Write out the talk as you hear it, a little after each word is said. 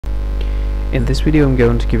In this video I'm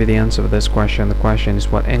going to give you the answer for this question. The question is,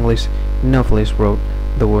 what English novelist wrote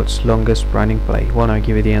the world's longest running play? Well, I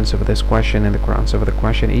give you the answer for this question, and the correct answer for the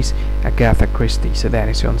question is Agatha Christie. So that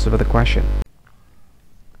is the answer for the question.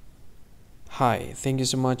 Hi, thank you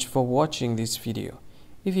so much for watching this video.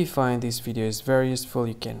 If you find this video is very useful,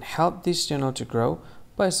 you can help this channel to grow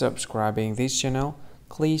by subscribing this channel.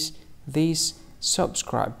 Please this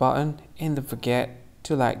subscribe button and don't forget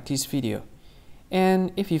to like this video.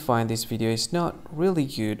 And if you find this video is not really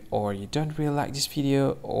good, or you don't really like this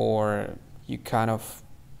video, or you kind of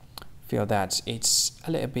feel that it's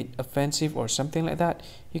a little bit offensive or something like that,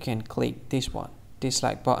 you can click this one,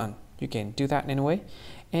 dislike button. You can do that anyway.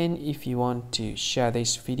 And if you want to share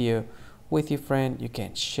this video with your friend, you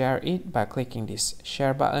can share it by clicking this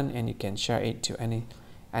share button, and you can share it to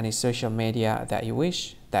any social media that you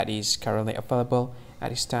wish that is currently available at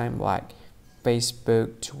this time, like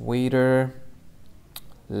Facebook, Twitter,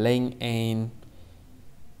 LinkedIn,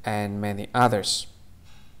 and many others,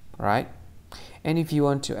 right? And if you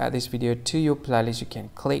want to add this video to your playlist, you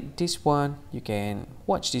can click this one. You can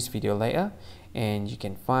watch this video later, and you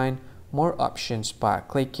can find more options by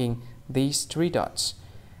clicking these three dots.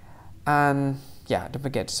 And yeah, don't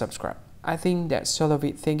forget to subscribe. I think that's all of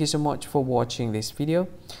it. Thank you so much for watching this video,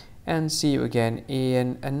 and see you again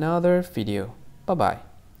in another video. Bye bye.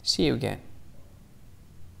 See you again.